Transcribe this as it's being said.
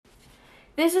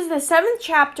This is the 7th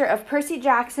chapter of Percy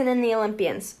Jackson and the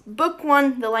Olympians, Book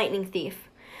 1, The Lightning Thief.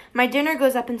 My dinner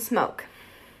goes up in smoke.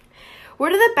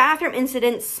 Word of the bathroom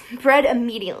incident spread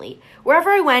immediately.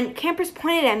 Wherever I went, campers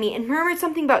pointed at me and murmured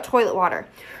something about toilet water.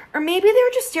 Or maybe they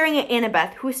were just staring at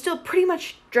Annabeth, who was still pretty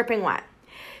much dripping wet.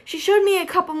 She showed me a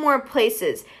couple more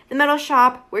places. The metal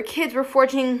shop, where kids were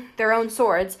forging their own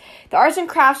swords. The arts and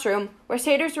crafts room, where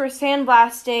satyrs were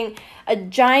sandblasting a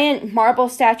giant marble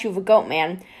statue of a goat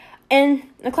man. And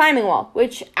the climbing wall,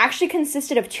 which actually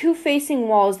consisted of 2 facing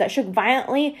walls that shook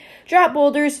violently, dropped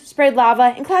boulders, sprayed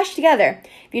lava, and clashed together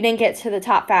if you didn't get to the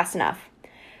top fast enough.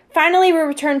 Finally, we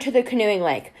returned to the canoeing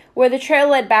lake, where the trail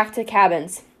led back to the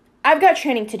cabins. "I've got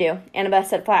training to do," Annabeth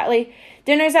said flatly.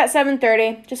 "Dinner's at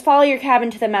 7:30. Just follow your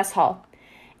cabin to the mess hall."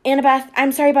 "Annabeth,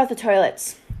 I'm sorry about the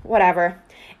toilets." "Whatever.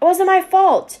 It wasn't my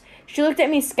fault." She looked at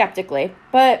me skeptically,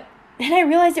 but then I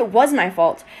realized it was my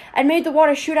fault. I'd made the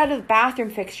water shoot out of the bathroom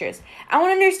fixtures. I want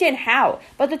to understand how,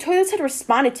 but the toilets had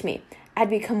responded to me. I'd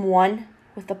become one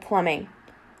with the plumbing.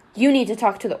 "You need to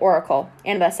talk to the Oracle,"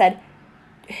 Annabeth said.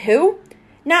 "Who?"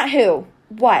 "Not who.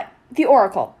 What? The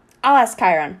Oracle. I'll ask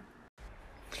Chiron."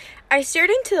 I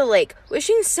stared into the lake,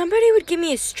 wishing somebody would give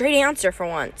me a straight answer for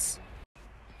once.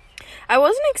 I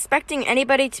wasn't expecting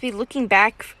anybody to be looking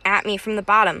back at me from the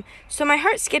bottom, so my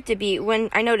heart skipped a beat when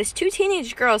I noticed 2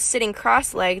 teenage girls sitting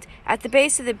cross-legged at the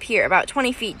base of the pier about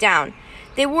 20 feet down.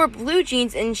 They wore blue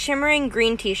jeans and shimmering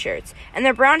green t-shirts, and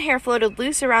their brown hair floated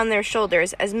loose around their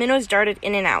shoulders as minnows darted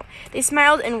in and out. They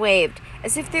smiled and waved,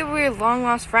 as if they were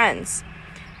long-lost friends.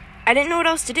 I didn't know what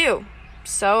else to do,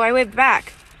 so I waved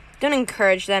back. "Don't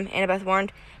encourage them," Annabeth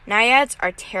warned. "Naiads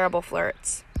are terrible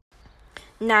flirts."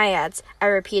 "Naiads," I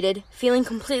repeated, feeling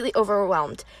completely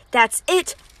overwhelmed. "That's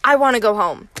it! I want to go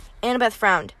home." Annabeth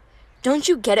frowned. "Don't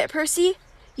you get it, Percy?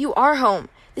 You are home.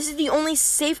 This is the only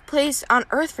safe place on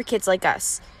Earth for kids like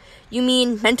us." "You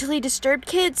mean mentally disturbed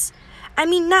kids?" "I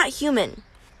mean not human.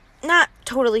 Not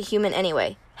totally human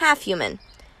anyway. Half human."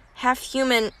 "Half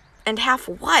human and half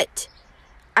what?"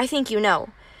 "I think you know."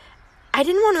 I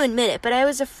didn't want to admit it, but I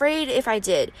was afraid if I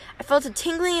did. I felt a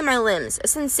tingling in my limbs, a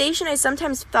sensation I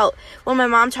sometimes felt when my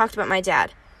mom talked about my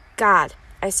dad. "God,"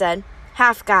 I said.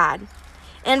 "Half God."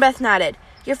 Annabeth nodded.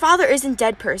 "Your father isn't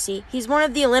dead, Percy. He's one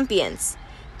of the Olympians."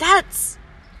 "That's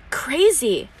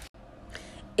crazy."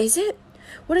 "Is it?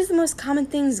 What is the most common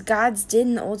things gods did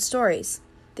in the old stories?"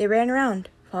 "They ran around,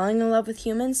 falling in love with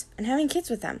humans and having kids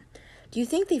with them. Do you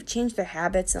think they've changed their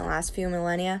habits in the last few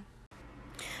millennia?"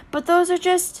 "But those are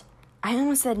just..." I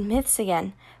almost said myths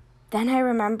again. Then I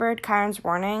remembered Chiron's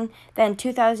warning that in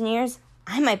 2,000 years,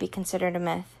 I might be considered a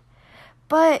myth.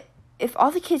 "But if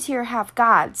all the kids here are half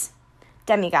gods..."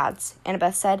 "Demigods,"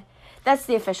 Annabeth said. "That's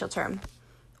the official term.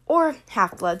 Or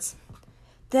half-bloods."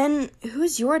 "Then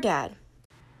who's your dad?"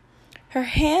 Her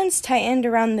hands tightened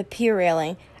around the pier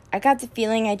railing. I got the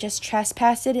feeling I just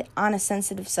trespassed on a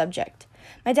sensitive subject.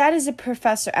 "My dad is a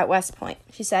professor at West Point,"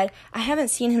 she said. "I haven't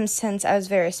seen him since I was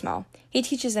very small. He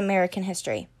teaches American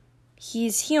history.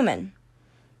 He's human."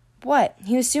 "What?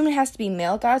 You assume it has to be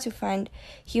male gods who find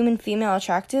human female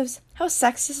attractives? How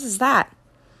sexist is that?"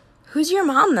 "Who's your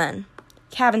mom, then?"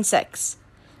 "Cabin 6.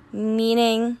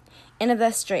 "Meaning?"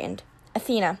 Annabeth straightened.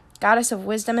 "Athena, goddess of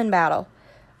wisdom and battle."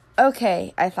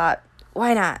 "Okay," I thought.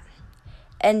 "Why not?"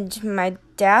 "And my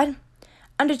dad?"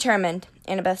 "Undetermined,"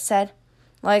 Annabeth said.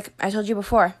 "Like I told you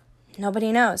before,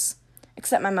 nobody knows.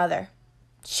 Except my mother.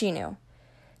 She knew."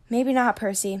 "Maybe not,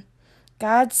 Percy.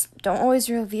 Gods don't always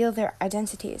reveal their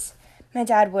identities. My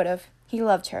dad would have. He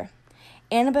loved her."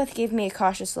 Annabeth gave me a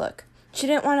cautious look. She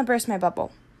didn't want to burst my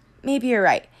bubble. "Maybe you're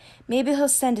right. Maybe he'll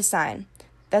send a sign.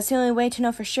 That's the only way to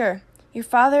know for sure. Your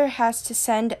father has to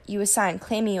send you a sign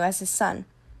claiming you as his son.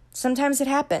 Sometimes it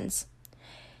happens."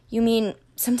 "You mean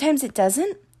sometimes it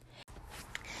doesn't?"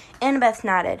 Annabeth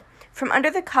nodded. From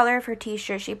under the collar of her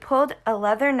t-shirt, she pulled a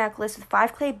leather necklace with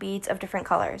 5 clay beads of different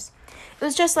colors. It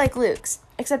was just like Luke's,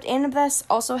 except Annabeth's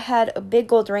also had a big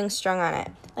gold ring strung on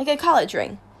it, like a college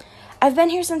ring. "I've been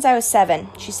here since I was 7,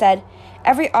 she said.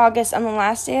 "Every August, on the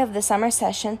last day of the summer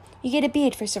session, you get a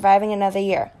bead for surviving another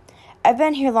year. I've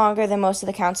been here longer than most of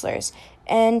the counselors,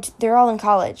 and they're all in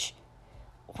college."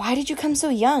 "Why did you come so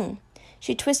young?"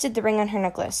 She twisted the ring on her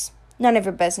necklace. "None of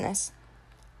your business."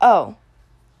 "Oh."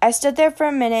 I stood there for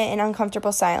a minute in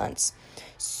uncomfortable silence.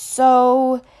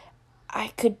 "So I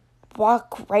could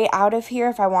walk right out of here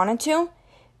if I wanted to?"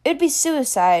 "It'd be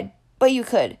suicide, but you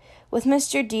could, with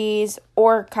Mr. D's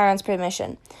or Chiron's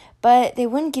permission. But they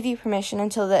wouldn't give you permission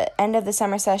until the end of the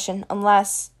summer session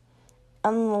unless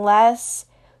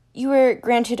you were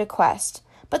granted a quest.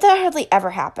 But that hardly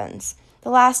ever happens.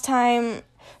 The last time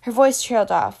Her voice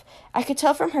trailed off. I could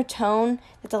tell from her tone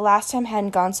that the last time hadn't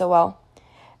gone so well.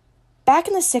 Back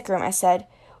in the sick room, I said,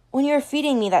 when you were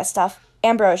feeding me that stuff,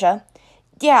 ambrosia.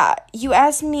 Yeah, you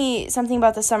asked me something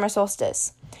about the summer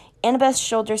solstice. Annabeth's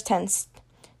shoulders tensed.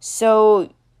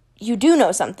 So, you do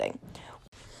know something.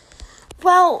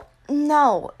 Well,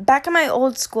 no. Back in my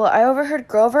old school, I overheard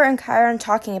Grover and Chiron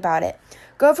talking about it.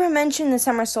 Grover mentioned the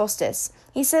summer solstice.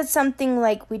 He said something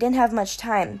like we didn't have much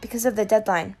time because of the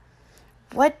deadline.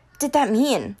 What did that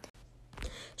mean?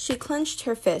 She clenched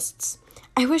her fists.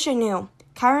 I wish I knew.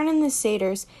 Chiron and the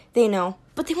satyrs, they know,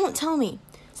 but they won't tell me.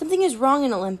 Something is wrong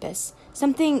in Olympus.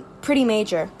 Something pretty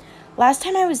major. Last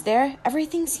time I was there,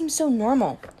 everything seemed so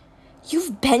normal.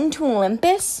 You've been to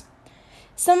Olympus?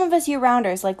 Some of us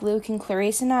year-rounders, like Luke and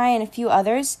Clarice and I and a few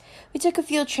others, we took a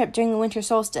field trip during the winter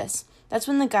solstice. That's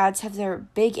when the gods have their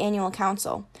big annual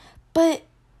council. But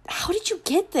how did you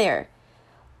get there?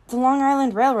 The Long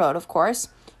Island Railroad, of course.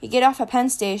 You get off at Penn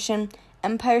Station,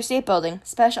 Empire State Building,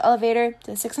 special elevator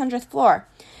to the 600th floor.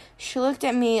 She looked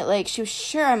at me like she was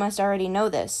sure I must already know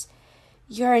this.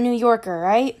 You're a New Yorker,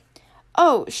 right?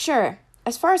 Oh, sure.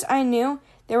 As far as I knew,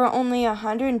 there were only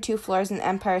 102 floors in the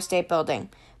Empire State Building,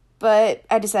 but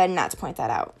I decided not to point that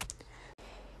out.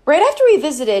 Right after we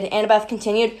visited, Annabeth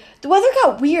continued, the weather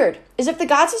got weird, as if the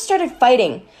gods had started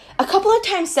fighting. A couple of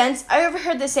times since, I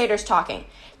overheard the satyrs talking.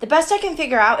 The best I can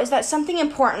figure out is that something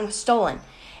important was stolen,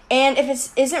 and if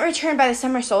it isn't returned by the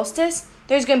summer solstice,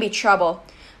 there's going to be trouble.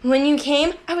 When you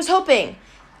came, I was hoping.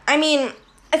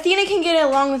 Athena can get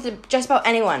along with just about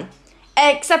anyone,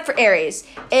 except for Ares.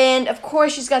 And, of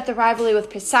course, she's got the rivalry with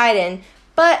Poseidon.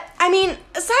 But,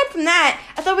 aside from that,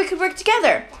 I thought we could work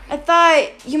together. I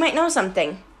thought you might know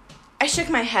something. I shook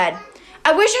my head.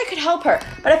 I wish I could help her,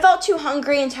 but I felt too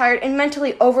hungry and tired and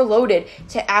mentally overloaded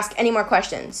to ask any more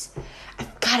questions.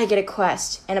 I've got to get a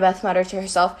quest, Annabeth muttered to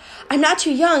herself. I'm not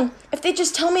too young. If they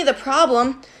just tell me the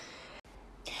problem...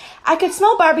 I could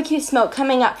smell barbecue smoke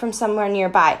coming up from somewhere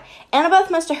nearby.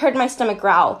 Annabeth must have heard my stomach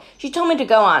growl. She told me to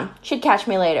go on. She'd catch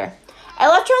me later. I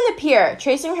left her on the pier,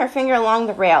 tracing her finger along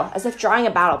the rail, as if drawing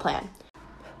a battle plan.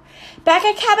 Back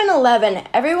at Cabin 11,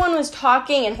 everyone was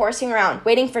talking and horsing around,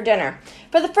 waiting for dinner.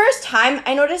 For the first time,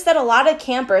 I noticed that a lot of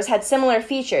campers had similar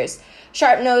features.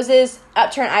 Sharp noses,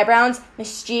 upturned eyebrows,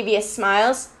 mischievous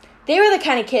smiles. They were the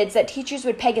kind of kids that teachers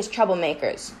would peg as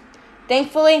troublemakers.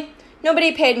 Thankfully,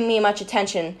 nobody paid me much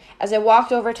attention as I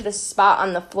walked over to the spot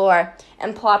on the floor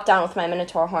and plopped down with my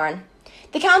Minotaur horn.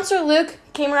 The counselor, Luke,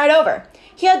 came right over.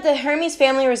 He had the Hermes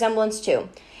family resemblance, too.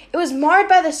 It was marred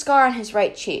by the scar on his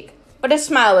right cheek, but his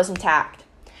smile was intact.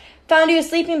 Found you a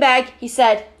sleeping bag, he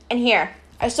said, and here,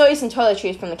 I stole you some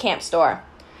toiletries from the camp store.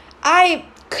 I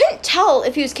couldn't tell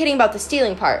if he was kidding about the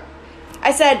stealing part.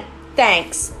 I said,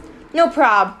 thanks. No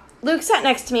prob. Luke sat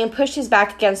next to me and pushed his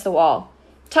back against the wall.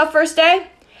 Tough first day?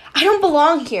 I don't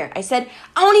belong here, I said.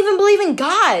 I don't even believe in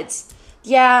gods.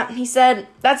 Yeah, he said,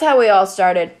 that's how we all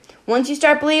started. Once you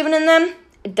start believing in them,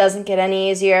 it doesn't get any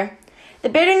easier. The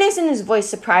bitterness in his voice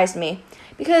surprised me,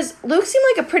 because Luke seemed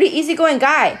like a pretty easygoing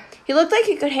guy. He looked like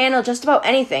he could handle just about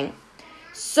anything.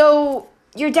 So,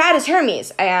 your dad is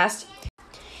Hermes, I asked.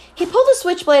 He pulled a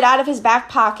switchblade out of his back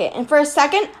pocket, and for a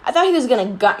second, I thought he was going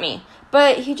to gut me,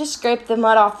 but he just scraped the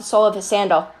mud off the sole of his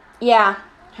sandal. Yeah,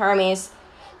 Hermes.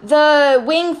 The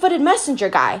wing-footed messenger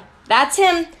guy. That's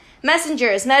him.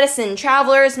 Messengers, medicine,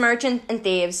 travelers, merchants, and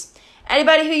thieves.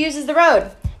 Anybody who uses the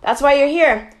road. That's why you're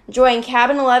here, enjoying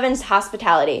Cabin 11's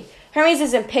hospitality. Hermes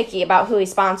isn't picky about who he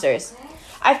sponsors.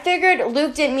 I figured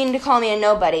Luke didn't mean to call me a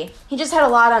nobody. He just had a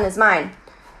lot on his mind.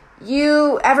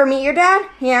 You ever meet your dad?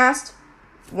 He asked.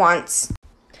 Once.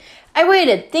 I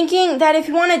waited, thinking that if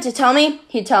he wanted to tell me,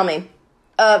 he'd tell me.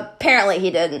 Apparently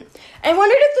he didn't. I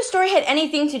wondered if the story had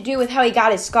anything to do with how he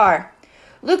got his scar.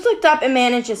 Luke looked up and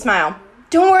managed a smile.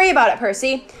 Don't worry about it,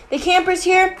 Percy. The campers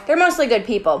here, they're mostly good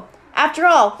people. After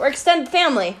all, we're extended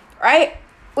family, right?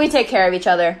 We take care of each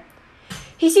other.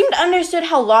 He seemed to understand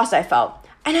how lost I felt,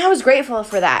 and I was grateful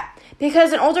for that,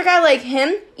 because an older guy like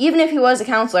him, even if he was a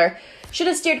counselor, should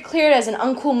have steered clear as an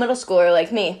uncool middle schooler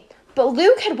like me. But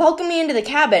Luke had welcomed me into the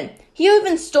cabin. He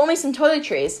even stole me some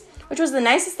toiletries, which was the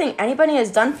nicest thing anybody has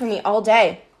done for me all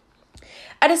day.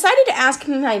 I decided to ask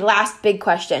him my last big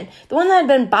question, the one that had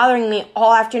been bothering me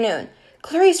all afternoon.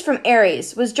 Clarice from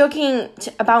Ares was joking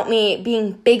about me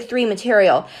being Big 3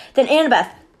 material. Then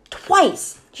Annabeth,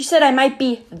 twice, she said I might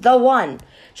be the one.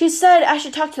 She said I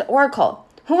should talk to the Oracle.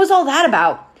 What was all that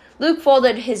about? Luke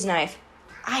folded his knife.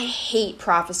 I hate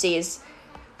prophecies.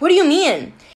 What do you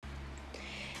mean?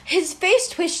 His face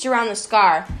twitched around the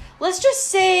scar. let's just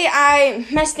say I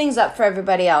messed things up for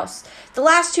everybody else. The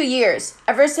last 2 years,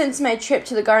 ever since my trip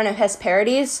to the Garden of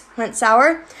Hesperides went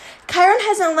sour, Chiron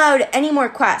hasn't allowed any more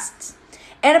quests.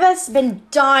 Annabeth's been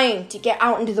dying to get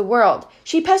out into the world.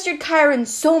 She pestered Chiron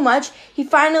so much, he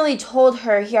finally told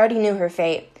her he already knew her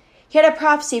fate. He had a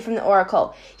prophecy from the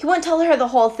oracle. He wouldn't tell her the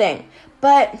whole thing,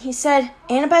 but he said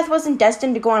Annabeth wasn't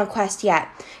destined to go on a quest yet.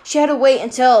 She had to wait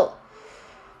until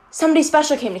somebody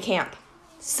special came to camp.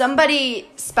 Somebody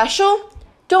special?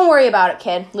 Don't worry about it,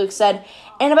 kid, Luke said.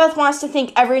 Annabeth wants to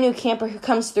think every new camper who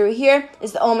comes through here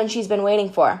is the omen she's been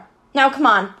waiting for. Now come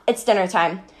on, it's dinner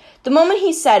time. The moment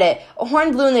he said it, a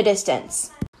horn blew in the distance.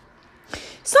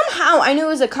 Somehow I knew it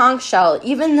was a conch shell,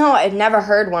 even though I had never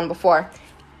heard one before.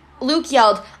 Luke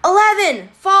yelled, 11!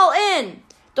 Fall in!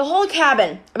 The whole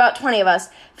cabin, about 20 of us,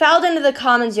 filed into the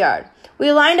commons yard.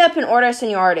 We lined up in order of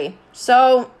seniority,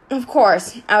 so, of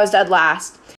course, I was dead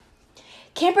last.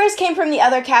 Campers came from the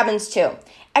other cabins too,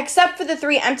 except for the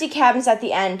 3 empty cabins at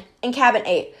the end and cabin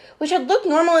 8, which had looked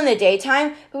normal in the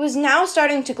daytime, but was now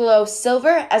starting to glow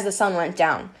silver as the sun went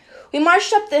down. We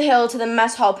marched up the hill to the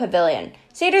mess hall pavilion.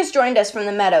 Satyrs joined us from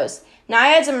the meadows.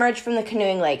 Naiads emerged from the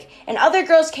canoeing lake, and other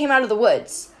girls came out of the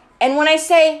woods. And when I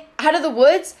say out of the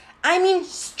woods, I mean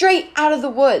straight out of the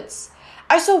woods.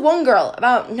 I saw one girl,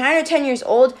 about 9 or 10 years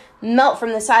old, melt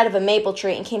from the side of a maple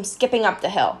tree and came skipping up the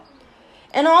hill.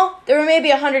 In all, there were maybe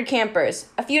 100 campers,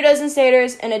 a few dozen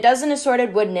satyrs, and a dozen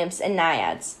assorted wood nymphs and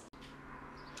naiads.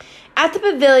 At the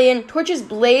pavilion, torches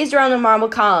blazed around the marble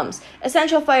columns.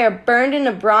 Essential fire burned in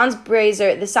a bronze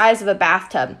brazier the size of a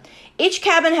bathtub. Each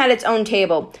cabin had its own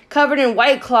table, covered in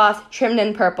white cloth trimmed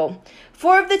in purple.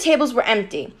 4 of the tables were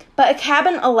empty, but a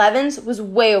cabin 11's was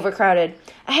way overcrowded.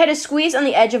 I had to squeeze on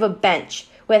the edge of a bench,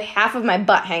 with half of my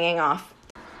butt hanging off.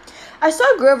 I saw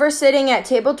Grover sitting at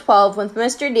table 12 with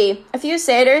Mr. D, a few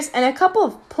satyrs, and a couple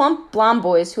of plump blonde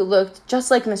boys who looked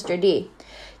just like Mr. D.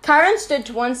 Chiron stood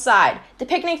to one side, the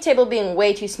picnic table being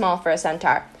way too small for a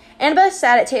centaur. Annabeth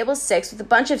sat at table 6 with a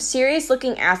bunch of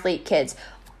serious-looking athlete kids,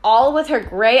 all with her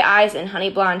gray eyes and honey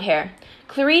blonde hair.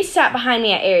 Clarice sat behind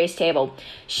me at Aries' table.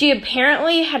 She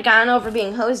apparently had gotten over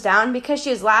being hosed down because she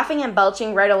was laughing and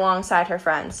belching right alongside her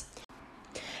friends.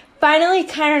 Finally,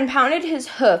 Chiron pounded his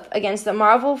hoof against the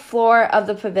marble floor of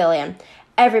the pavilion.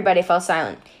 Everybody fell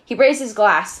silent. He raised his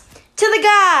glass. To the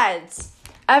gods!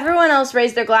 Everyone else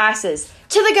raised their glasses.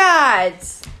 To the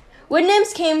gods! Wood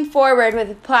nymphs came forward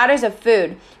with platters of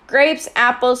food. Grapes,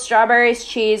 apples, strawberries,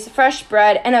 cheese, fresh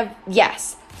bread, and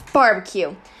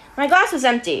barbecue. My glass was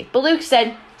empty, but Luke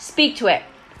said, speak to it.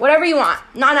 Whatever you want.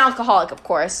 Non-alcoholic, of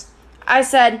course. I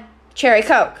said, cherry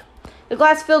Coke. The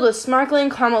glass filled with sparkling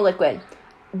caramel liquid.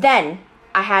 Then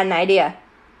I had an idea.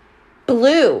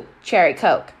 Blue cherry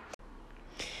Coke.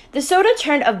 The soda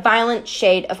turned a violent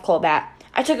shade of Colbat.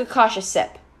 I took a cautious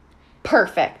sip.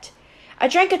 Perfect. I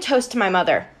drank a toast to my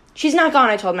mother. She's not gone,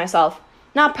 I told myself.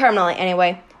 Not permanently,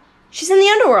 anyway. She's in the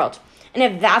underworld. And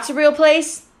if that's a real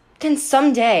place, then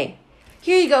someday.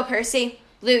 Here you go, Percy,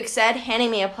 Luke said, handing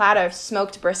me a platter of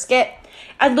smoked brisket.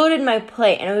 I loaded my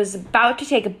plate, and I was about to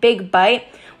take a big bite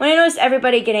when I noticed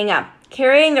everybody getting up,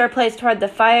 carrying their plates toward the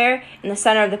fire in the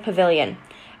center of the pavilion.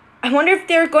 I wonder if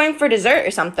they were going for dessert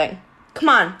or something. Come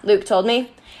on, Luke told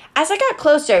me. As I got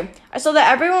closer, I saw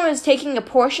that everyone was taking a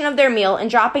portion of their meal and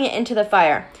dropping it into the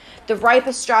fire. The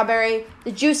ripest strawberry,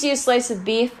 the juiciest slice of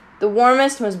beef, the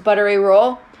warmest, most buttery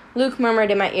roll. Luke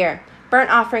murmured in my ear, burnt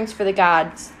offerings for the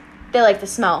gods. They like the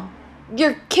smell.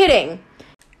 You're kidding.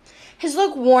 His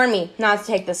look warned me not to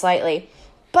take this lightly.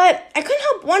 But I couldn't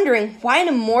help wondering why an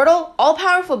immortal,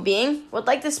 all-powerful being would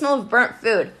like the smell of burnt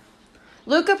food.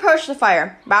 Luke approached the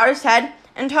fire, bowed his head,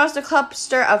 and tossed a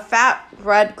cluster of fat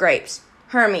red grapes.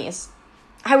 Hermes.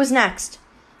 I was next.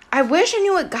 I wish I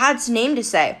knew what God's name to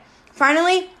say.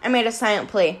 Finally, I made a silent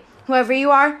plea. Whoever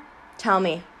you are, tell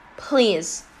me.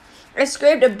 Please. I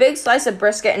scraped a big slice of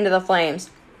brisket into the flames.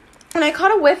 When I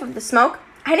caught a whiff of the smoke,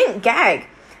 I didn't gag.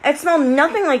 It smelled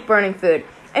nothing like burning food.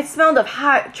 It smelled of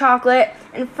hot chocolate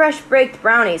and fresh baked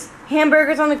brownies,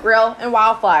 hamburgers on the grill, and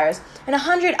wildflowers, and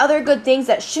 100 other good things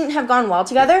that shouldn't have gone well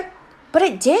together. But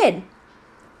it did.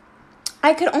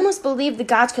 I could almost believe the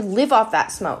gods could live off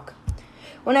that smoke.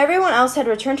 When everyone else had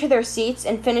returned to their seats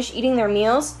and finished eating their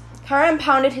meals, Chiron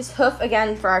pounded his hoof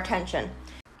again for our attention.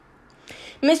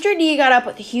 Mr. D got up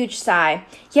with a huge sigh.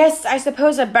 Yes, I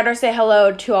suppose I'd better say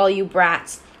hello to all you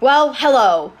brats. Well,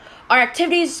 hello. Our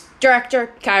activities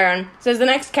director, Chiron, says the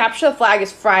next capture the flag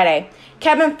is Friday.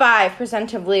 Cabin 5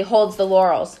 presentively holds the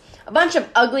laurels. A bunch of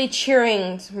ugly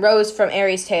cheerings rose from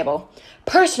Aries' table.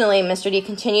 Personally, Mr. D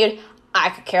continued, I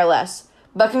could care less.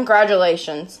 But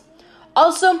congratulations.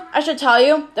 Also, I should tell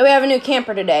you that we have a new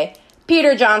camper today.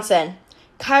 Peter Johnson.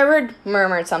 Kyrud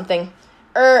murmured something.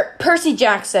 Percy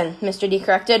Jackson, Mr. D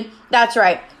corrected. That's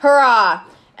right. Hurrah!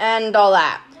 And all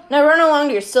that. Now run along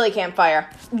to your silly campfire.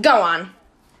 Go on.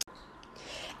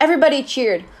 Everybody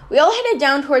cheered. We all headed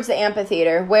down towards the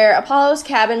amphitheater, where Apollo's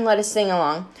cabin let us sing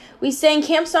along. We sang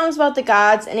camp songs about the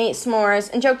gods and ate s'mores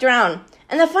and joked around.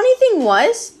 And the funny thing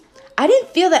was, I didn't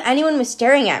feel that anyone was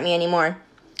staring at me anymore.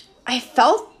 I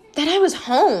felt that I was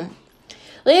home.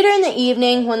 Later in the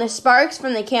evening, when the sparks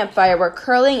from the campfire were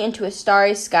curling into a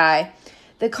starry sky,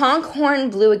 the conch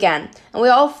horn blew again, and we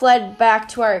all fled back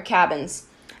to our cabins.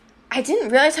 I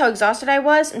didn't realize how exhausted I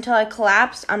was until I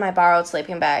collapsed on my borrowed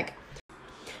sleeping bag.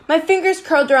 My fingers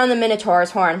curled around the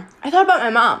Minotaur's horn. I thought about my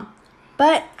mom.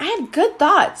 But I had good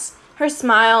thoughts. Her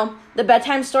smile, the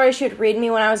bedtime story she would read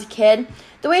me when I was a kid,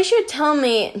 the way she would tell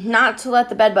me not to let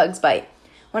the bedbugs bite.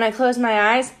 When I closed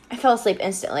my eyes, I fell asleep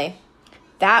instantly.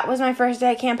 That was my first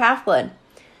day at Camp Half-Blood.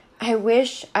 I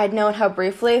wish I'd known how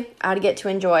briefly I'd get to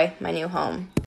enjoy my new home.